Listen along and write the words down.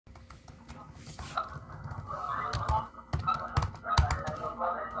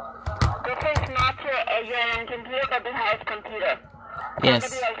your own computer, but the house computer. Yes.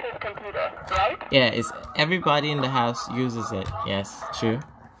 Somebody else's computer, right? Yeah, it's everybody in the house uses it. Yes, true.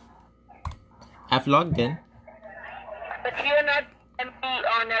 I've logged in. But you're not the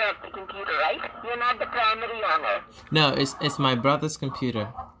owner of the computer, right? You're not the primary owner. No, it's my brother's computer.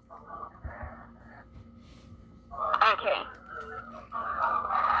 Okay.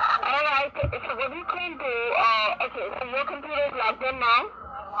 Alright, so what you can do, okay, so your computer is logged in now?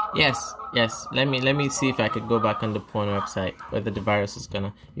 Yes. Let me see if I could go back on the porn website, whether the virus is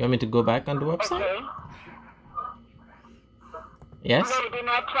gonna. You want me to go back on the website? Okay. Yes. No, do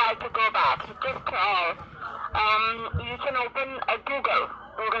not try to go back. Just you can open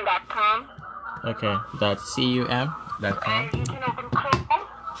Google.com. Okay. .cum.com. And you can open Chrome.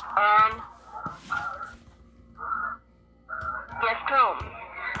 Yes, Chrome.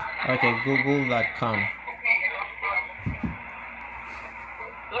 Okay, Google.com.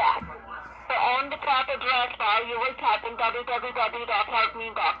 Yeah. So on the top address bar, you will type in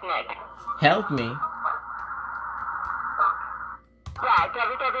www.helpme.net. Help me. Yeah,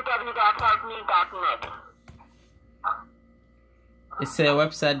 www.helpme.net. It says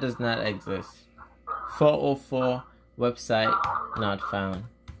website does not exist. 404 website not found.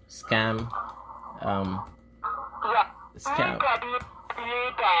 Scam. Yeah. Scam.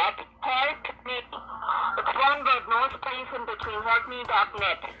 www.helpme. It's one word, no space in between.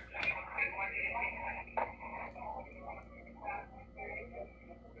 Helpme.net.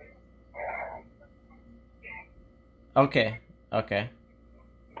 Okay.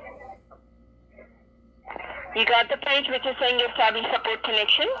 You got the page which is saying establish support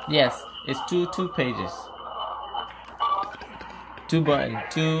connection? Yes, it's two pages. 2 button.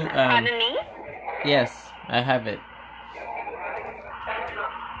 2 Pardon me? Yes, I have it.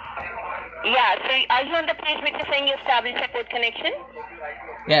 Yeah, so are you on the page which is saying establish support connection?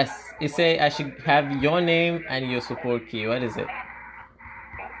 Yes, it say I should have your name and your support key. What is it?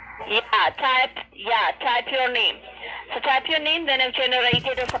 Type your name. So type your name, then I've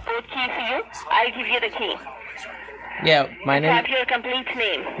generated a support key for you. I'll give you the key. Yeah, my name. Type your complete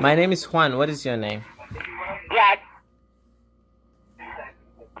name. My name is Juan. What is your name? Yeah.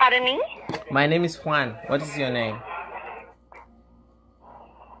 Pardon me? My name is Juan. What is your name?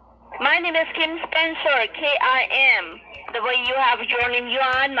 My name is Kim Spencer, K-I-M. The way you have your name,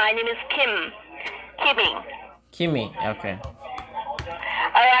 Yuan, my name is Kim. Kimmy, okay.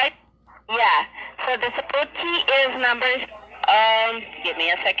 Alright? Yeah. So the support key is number, give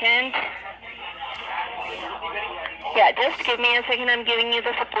me a second. Yeah, just give me a second, I'm giving you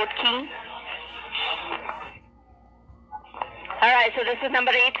the support key. Alright, so this is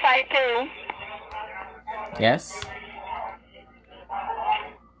number 852. Yes.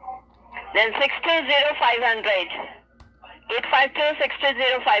 Then 620-500.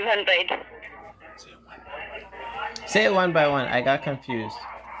 852-620-500. Say it one by one. I got confused.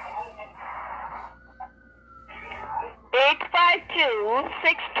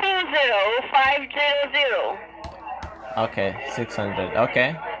 852-620-500. Okay, 600.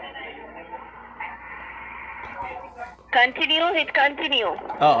 Okay. Continue, hit continue.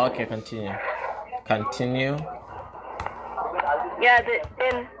 Oh, okay, continue. Continue. Yeah,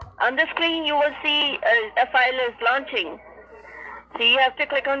 then on the screen you will see a file is launching. So you have to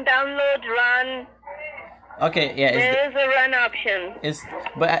click on download, run. Okay, yeah. There is a run option.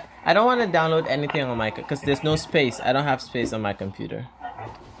 But I don't want to download anything on my, because there's no space. I don't have space on my computer.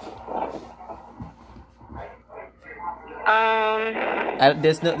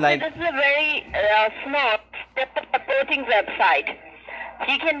 There's no like. This is a very small supporting website. So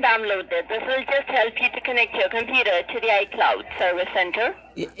you can download it. This will just help you to connect your computer to the iCloud service center.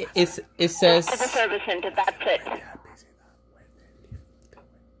 It says. To the service center. That's it.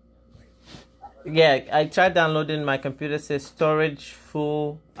 Yeah, I tried downloading. My computer says storage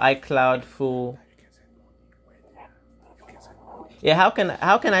full, iCloud full. Yeah, how can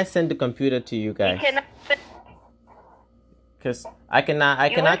I send the computer to you guys? Because I cannot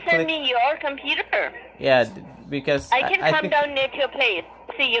send me your computer. Yeah, because I can come down near to your place,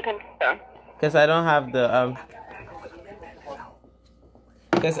 see your computer. Because I don't have the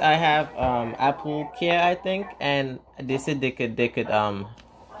because I have Apple Care, I think, and they said they could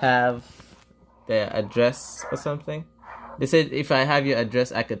have the address or something. They said if I have your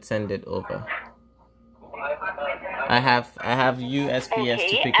address, I could send it over. I have USPS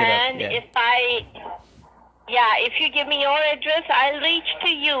to pick it up. And if you give me your address, I'll reach to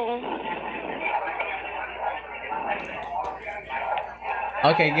you.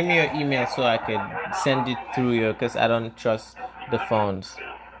 Okay, give me your email so I could send it through you, because I don't trust the phones.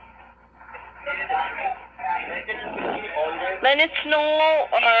 When it's no,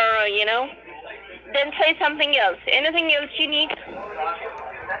 Then say something else. Anything else you need?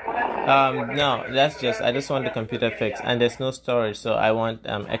 No, that's just, I just want the computer fixed, and there's no storage, so I want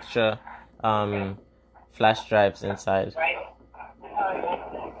extra flash drives inside.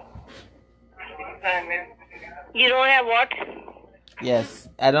 You don't have what? Yes,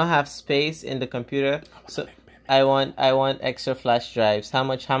 I don't have space in the computer, so I want extra flash drives. How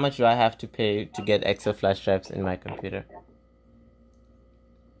much do I have to pay to get extra flash drives in my computer?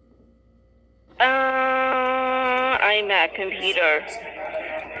 iMac computer.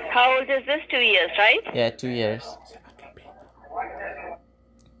 How old is this? 2 years, right? Yeah, 2 years.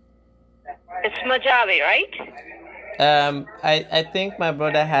 It's Mojave, right? I think my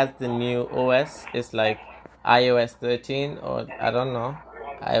brother has the new OS. It's like iOS 13 or I don't know,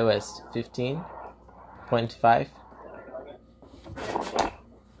 iOS 15.5.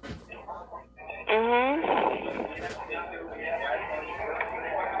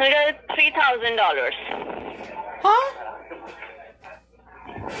 We got $3,000. Huh?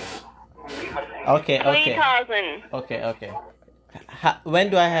 Okay. 3,000. Okay. When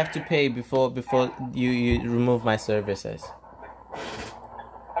do I have to pay before you remove my services?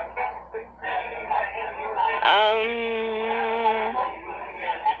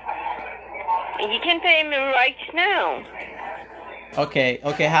 You can pay me right now. Okay.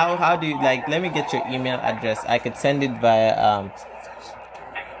 How do you, like, let me get your email address. I could send it via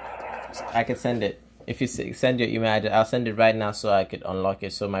I could send it. If you send your email address, I'll send it right now so I could unlock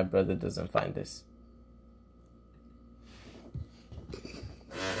it so my brother doesn't find this.